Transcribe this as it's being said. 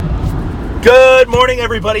Good morning,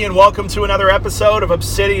 everybody, and welcome to another episode of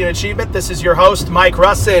Obsidian Achievement. This is your host, Mike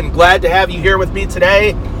Russin. Glad to have you here with me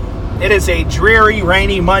today. It is a dreary,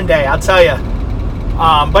 rainy Monday, I'll tell you.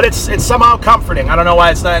 But it's somehow comforting. I don't know why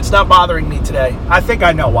it's not bothering me today. I think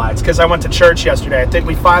I know why. It's because I went to church yesterday. I think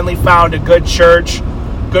we finally found a good church,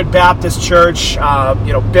 good Baptist church,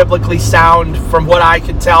 biblically sound from what I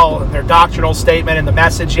could tell, their doctrinal statement and the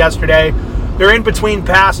message yesterday. They're in between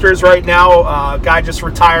pastors right now. A guy just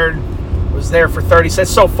retired, was there for 30 cents.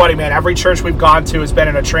 It's so funny, man. Every church we've gone to has been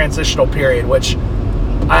in a transitional period, which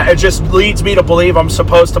it just leads me to believe I'm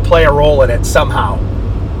supposed to play a role in it somehow.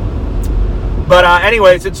 But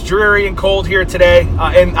anyways, it's dreary and cold here today.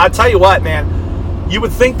 And I'll tell you what, man, you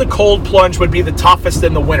would think the cold plunge would be the toughest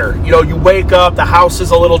in the winter. You know, you wake up, the house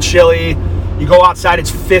is a little chilly. You go outside, it's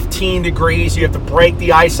 15 degrees. You have to break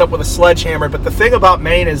the ice up with a sledgehammer. But the thing about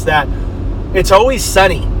Maine is that it's always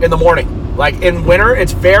sunny in the morning. Like in winter,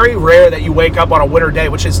 it's very rare that you wake up on a winter day,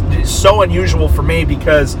 which is so unusual for me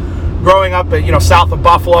because growing up at, south of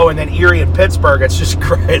Buffalo and then Erie and Pittsburgh, it's just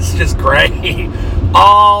gray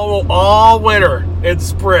all winter and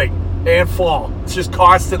spring and fall. It's just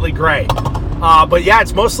constantly gray. But yeah,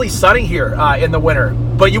 it's mostly sunny here in the winter.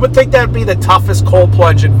 But you would think that would be the toughest cold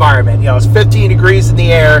plunge environment. It's 15 degrees in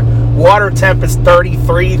the air, water temp is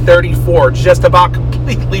 33, 34, just about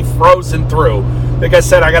completely frozen through. Like I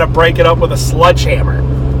said, I got to break it up with a sledgehammer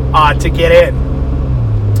to get in.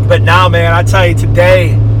 But now, man, I tell you,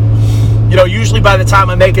 today, usually by the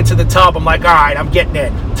time I make it to the tub, I'm like, all right, I'm getting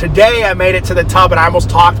in. Today, I made it to the tub, and I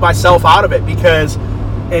almost talked myself out of it because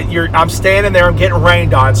I'm standing there, I'm getting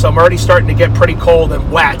rained on, so I'm already starting to get pretty cold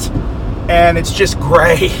and wet, and it's just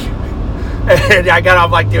gray. And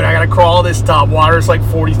I'm like, dude, I got to crawl this tub. Water's like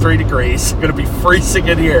 43 degrees. I'm going to be freezing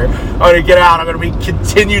in here. I'm going to get out. I'm going to be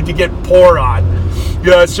continued to get poured on.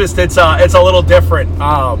 It's a little different.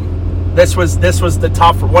 This was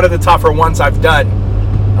one of the tougher ones I've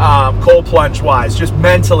done, cold plunge wise, just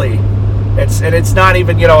mentally. It's not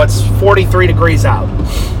even, it's 43 degrees out.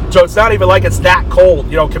 So it's not even like it's that cold,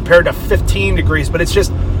 compared to 15 degrees, but it's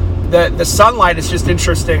just the sunlight is just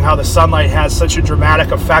interesting how the sunlight has such a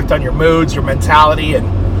dramatic effect on your moods, your mentality, and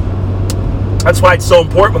that's why it's so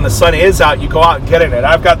important when the sun is out, you go out and get in it.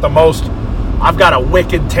 I've got a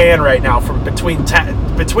wicked tan right now from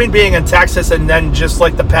between being in Texas and then just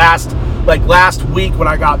like last week when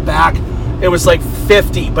I got back, it was like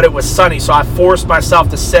 50, but it was sunny, so I forced myself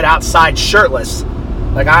to sit outside shirtless.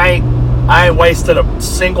 Like I ain't wasted a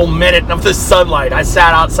single minute of the sunlight. I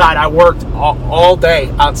sat outside. I worked all day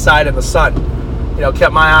outside in the sun.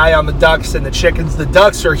 Kept my eye on the ducks and the chickens. The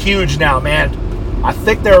ducks are huge now, man. I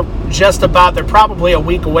think they're probably a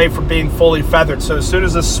week away from being fully feathered. So as soon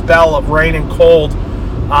as this spell of rain and cold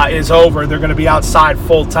is over, they're going to be outside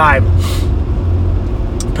full time.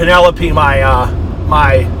 Penelope,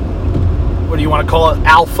 my what do you want to call it,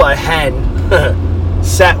 alpha hen,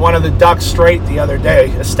 set one of the ducks straight the other day,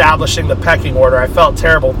 establishing the pecking order. I felt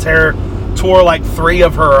terrible. Tore like 3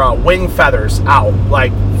 of her wing feathers out,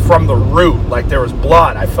 like from the root, like there was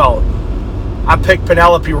blood. I picked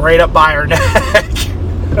Penelope right up by her neck.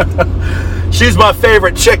 She's my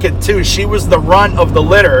favorite chicken too. She was the runt of the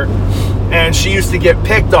litter, and she used to get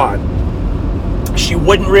picked on. She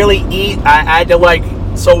wouldn't really eat. I had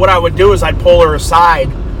to so what I would do is I'd pull her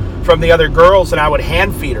aside from the other girls, and I would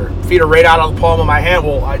hand feed her right out of the palm of my hand.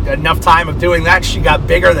 Well, enough time of doing that, she got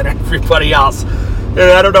bigger than everybody else. And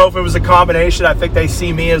I don't know if it was a combination. I think they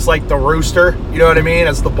see me as like the rooster, you know what I mean,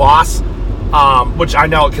 as the boss, which I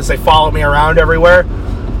know because they follow me around everywhere.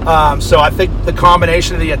 So I think the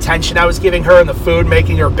combination of the attention I was giving her and the food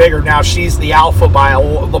making her bigger. Now she's the alpha by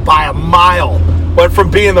a mile. Went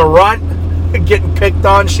from being the runt and getting picked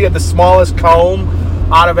on. She had the smallest comb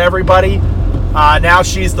out of everybody. Now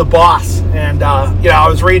she's the boss, and I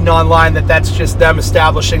was reading online that that's just them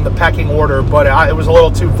establishing the pecking order, but it was a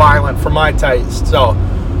little too violent for my taste. So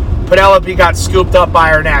Penelope got scooped up by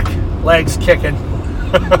her neck, legs kicking.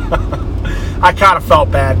 I kind of felt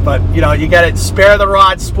bad, but you got to spare the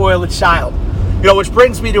rod, spoil the child. Which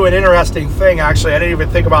brings me to an interesting thing. Actually, I didn't even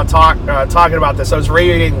think about talking about this. I was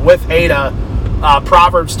reading with Ada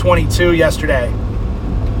Proverbs 22 yesterday,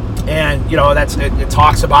 and it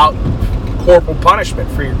talks about corporal punishment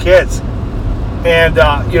for your kids, and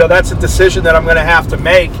that's a decision that I'm going to have to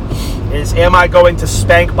make. Is am I going to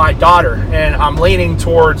spank my daughter? And I'm leaning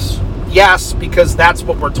towards yes, because that's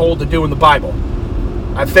what we're told to do in the Bible.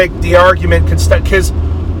 I think the argument could because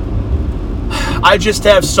I just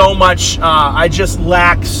have so much, I just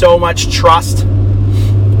lack so much trust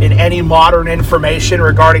in any modern information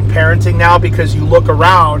regarding parenting now, because you look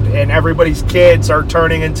around and everybody's kids are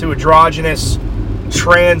turning into androgynous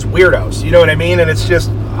trans weirdos. You know what I mean? And it's just,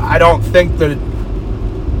 I don't think that,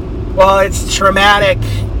 well, it's traumatic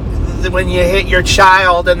when you hit your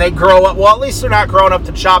child and they grow up. Well, at least they're not growing up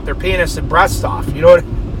to chop their penis and breasts off. You know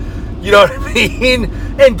what I mean?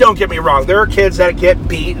 And don't get me wrong, there are kids that get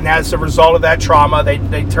beat, and as a result of that trauma,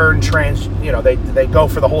 they turn trans, they go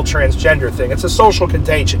for the whole transgender thing. It's a social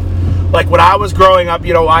contagion. Like when I was growing up,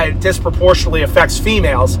 it disproportionately affects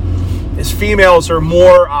females. Is females are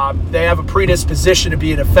more, they have a predisposition to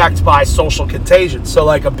being affected by social contagion. So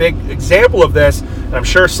like a big example of this, and I'm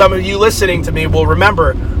sure some of you listening to me will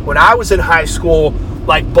remember, when I was in high school,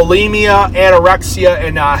 like bulimia, anorexia,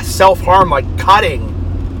 and self-harm, like cutting,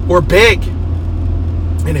 were big.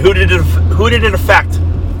 And who did it affect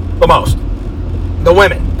the most? The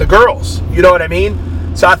women, the girls. You know what I mean?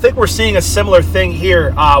 So I think we're seeing a similar thing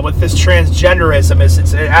here with this transgenderism.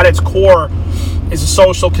 It's at its core is a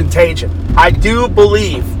social contagion. I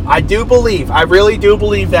really do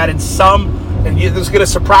believe that in some, and this is going to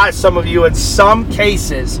surprise some of you, in some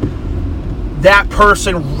cases, that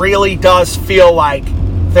person really does feel like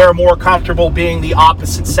they're more comfortable being the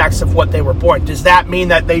opposite sex of what they were born. Does that mean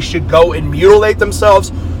that they should go and mutilate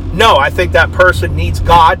themselves? No, I think that person needs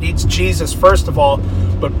God, needs Jesus first of all,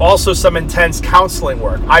 but also some intense counseling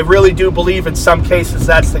work. I really do believe in some cases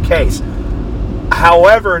that's the case.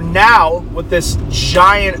 However, now with this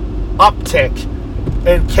giant uptick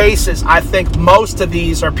in cases, I think most of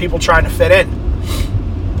these are people trying to fit in.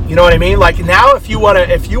 You know what I mean? Like now, if you want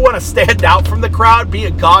to stand out from the crowd, be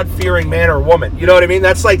a God-fearing man or woman. You know what I mean?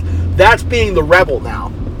 That's being the rebel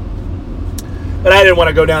now. But I didn't want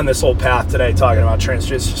to go down this whole path today talking about transgender.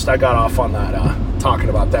 Just I got off on that talking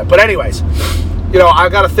about that. But anyways, I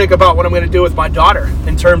got to think about what I'm going to do with my daughter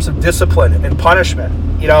in terms of discipline and punishment.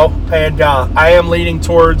 And I am leaning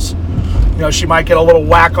towards, she might get a little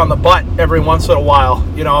whack on the butt every once in a while,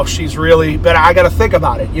 if she's really, but I got to think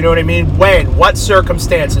about it. You know what I mean? When, what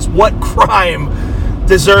circumstances, what crime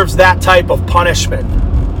deserves that type of punishment?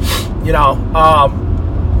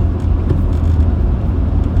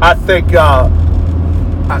 I think,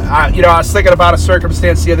 I was thinking about a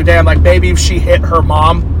circumstance the other day. I'm like, maybe if she hit her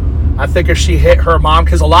mom,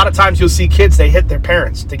 because a lot of times you'll see kids, they hit their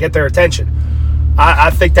parents to get their attention. I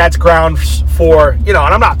think that's grounds for, and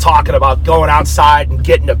I'm not talking about going outside and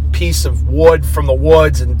getting a piece of wood from the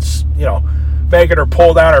woods and, making her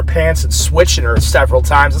pull down her pants and switching her several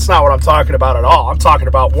times. That's not what I'm talking about at all. I'm talking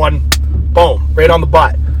about one, boom, right on the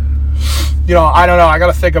butt. I don't know. I got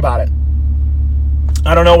to think about it.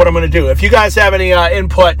 I don't know what I'm going to do. If you guys have any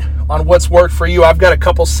input on what's worked for you, I've got a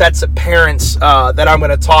couple sets of parents that I'm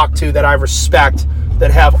going to talk to that I respect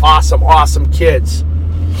that have awesome kids.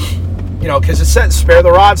 Because it says spare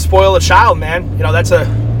the rod, spoil the child, man.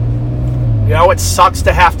 It sucks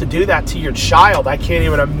to have to do that to your child. I can't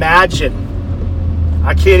even imagine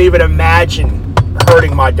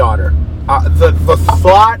hurting my daughter. The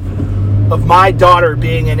thought of my daughter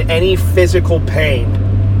being in any physical pain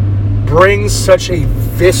brings such a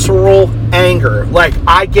visceral anger. Like,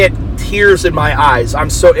 I get tears in my eyes.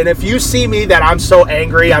 And if you see me that I'm so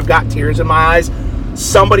angry, I've got tears in my eyes,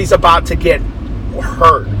 somebody's about to get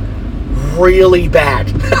hurt really bad.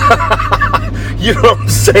 You know what I'm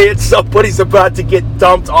saying? Somebody's about to get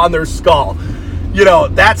dumped on their skull.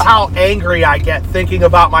 That's how angry I get thinking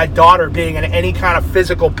about my daughter being in any kind of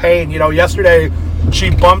physical pain. Yesterday she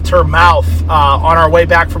bumped her mouth on our way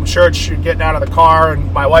back from church. She was getting out of the car,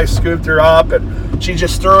 and my wife scooped her up, and she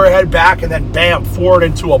just threw her head back and then bam, forward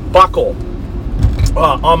into a buckle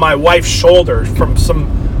on my wife's shoulder from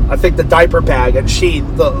I think the diaper bag, and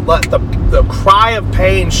the cry of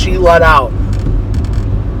pain she let out.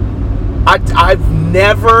 I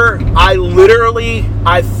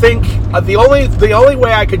think the only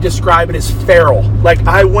way I could describe it is feral. Like,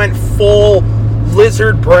 I went full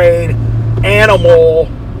lizard brain animal.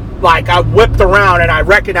 Like, I whipped around and I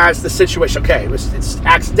recognized the situation. Okay, it's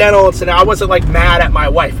accidental. I wasn't like mad at my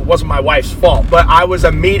wife. It wasn't my wife's fault, but I was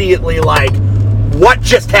immediately like, what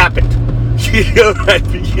just happened? You know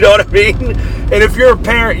what I mean? And if you're a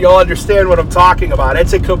parent, you'll understand what I'm talking about.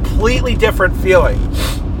 It's a completely different feeling.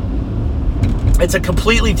 It's a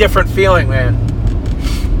completely different feeling, man.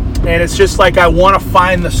 And it's just like I want to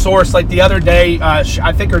find the source. Like the other day,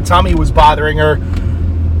 I think her tummy was bothering her.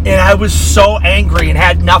 And I was so angry and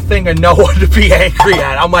had nothing and no one to be angry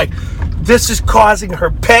at. I'm like, this is causing her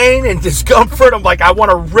pain and discomfort. I'm like, I want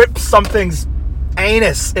to rip something's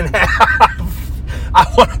anus in half. I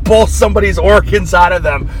want to pull somebody's organs out of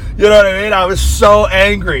them. You know what I mean? I was so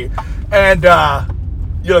angry. And,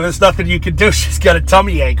 there's nothing you can do. She's got a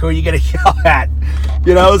tummy ache. Who are you going to yell at?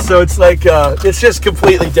 So it's like it's just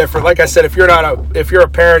completely different. Like I said, if you're a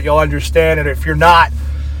parent, you'll understand, and if you're not,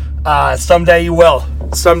 someday you will.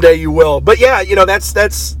 But yeah,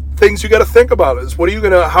 that's things you got to think about. Is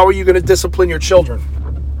how are you gonna discipline your children?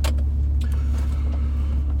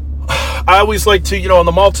 I always like to, in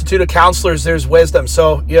the multitude of counselors, there's wisdom.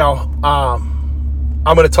 So,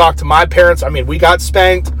 I'm going to talk to my parents. I mean, we got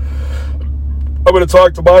spanked. I'm going to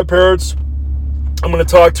talk to my parents. I'm going to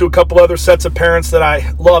talk to a couple other sets of parents that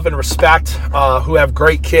I love and respect, who have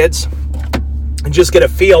great kids, and just get a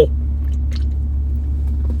feel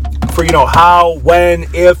for, how, when,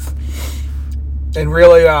 if, and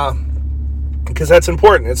really, because that's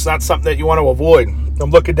important. It's not something that you want to avoid.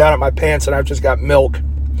 I'm looking down at my pants and I've just got milk.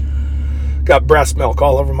 Got breast milk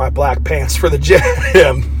all over my black pants for the gym.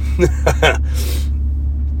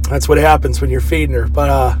 That's what happens when you're feeding her.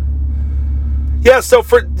 But, yeah, so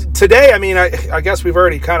for today, I mean, I guess we've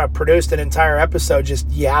already kind of produced an entire episode just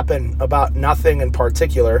yapping about nothing in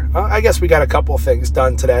particular. I guess we got a couple of things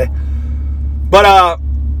done today. But,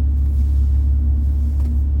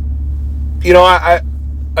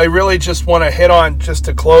 I really just want to hit on, just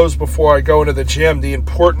to close before I go into the gym, the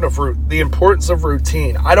importance of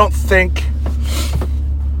routine. I don't think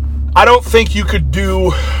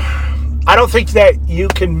that you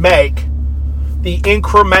can make the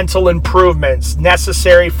incremental improvements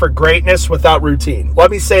necessary for greatness without routine. Let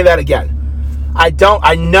me say that again. I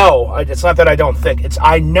know, it's not that I don't think,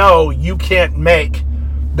 I know you can't make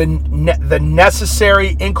the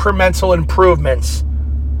necessary incremental improvements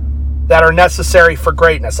that are necessary for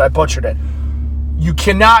greatness. I butchered it. You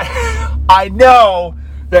cannot, I know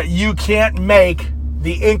that you can't make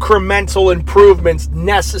the incremental improvements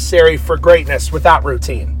necessary for greatness without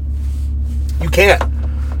routine. You can't.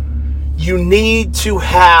 You need to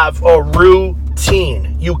have a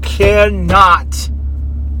routine. You cannot.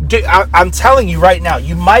 I'm telling you right now,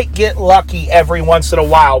 you might get lucky every once in a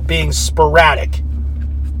while being sporadic.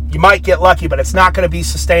 You might get lucky, but it's not going to be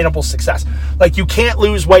sustainable success. Like, you can't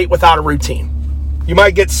lose weight without a routine. You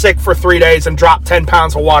might get sick for 3 days and drop 10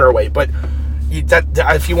 pounds of water weight, but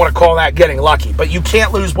if you want to call that getting lucky. But you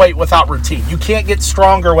can't lose weight without routine. You can't get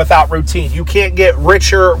stronger without routine. You can't get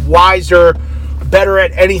richer, wiser, better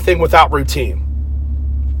at anything without routine.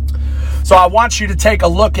 So I want you to take a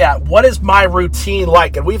look at, what is my routine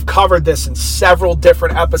like? And we've covered this in several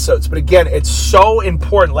different episodes. But again, it's so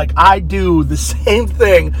important. Like, I do the same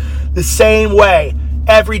thing the same way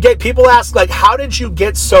every day. People ask, like, how did you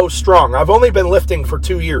get so strong? I've only been lifting for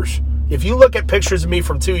 2 years. If you look at pictures of me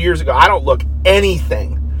from 2 years ago, I don't look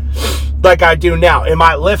anything like I do now. And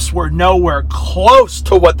my lifts were nowhere close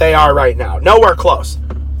to what they are right now. Nowhere close.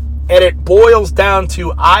 And it boils down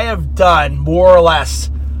to, I have done more or less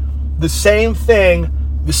the same thing,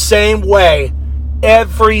 the same way,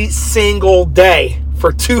 every single day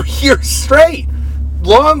for 2 years straight.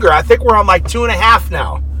 Longer. I think we're on like 2.5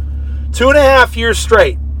 now. 2.5 years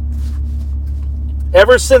straight.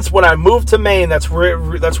 Ever since when I moved to Maine, that's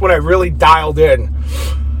when I really dialed in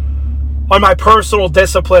on my personal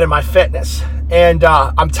discipline and my fitness. And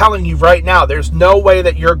I'm telling you right now, there's no way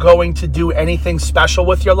that you're going to do anything special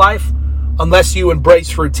with your life unless you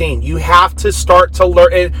embrace routine. You have to start to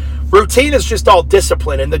learn. And routine is just all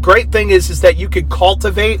discipline. And the great thing is that you can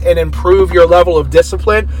cultivate and improve your level of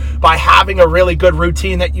discipline by having a really good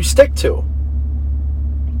routine that you stick to.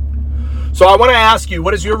 So I want to ask you,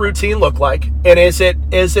 what does your routine look like? And is it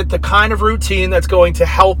the kind of routine that's going to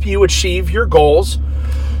help you achieve your goals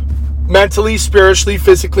mentally, spiritually,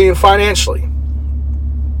 physically, and financially?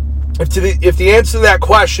 If the answer to that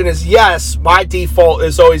question is yes, my default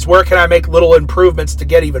is always, where can I make little improvements to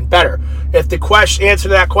get even better? If the answer to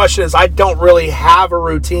that question is, I don't really have a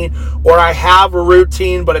routine, or I have a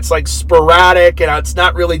routine, but it's like sporadic and it's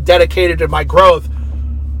not really dedicated to my growth,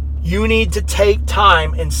 you need to take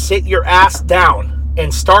time and sit your ass down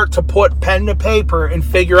and start to put pen to paper and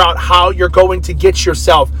figure out how you're going to get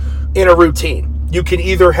yourself in a routine. You can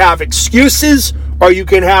either have excuses or you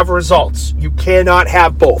can have results. You cannot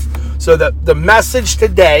have both. So the message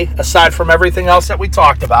today, aside from everything else that we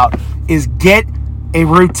talked about, is get a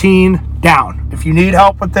routine down. If you need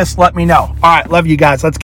help with this, let me know. All right, love you guys. Let's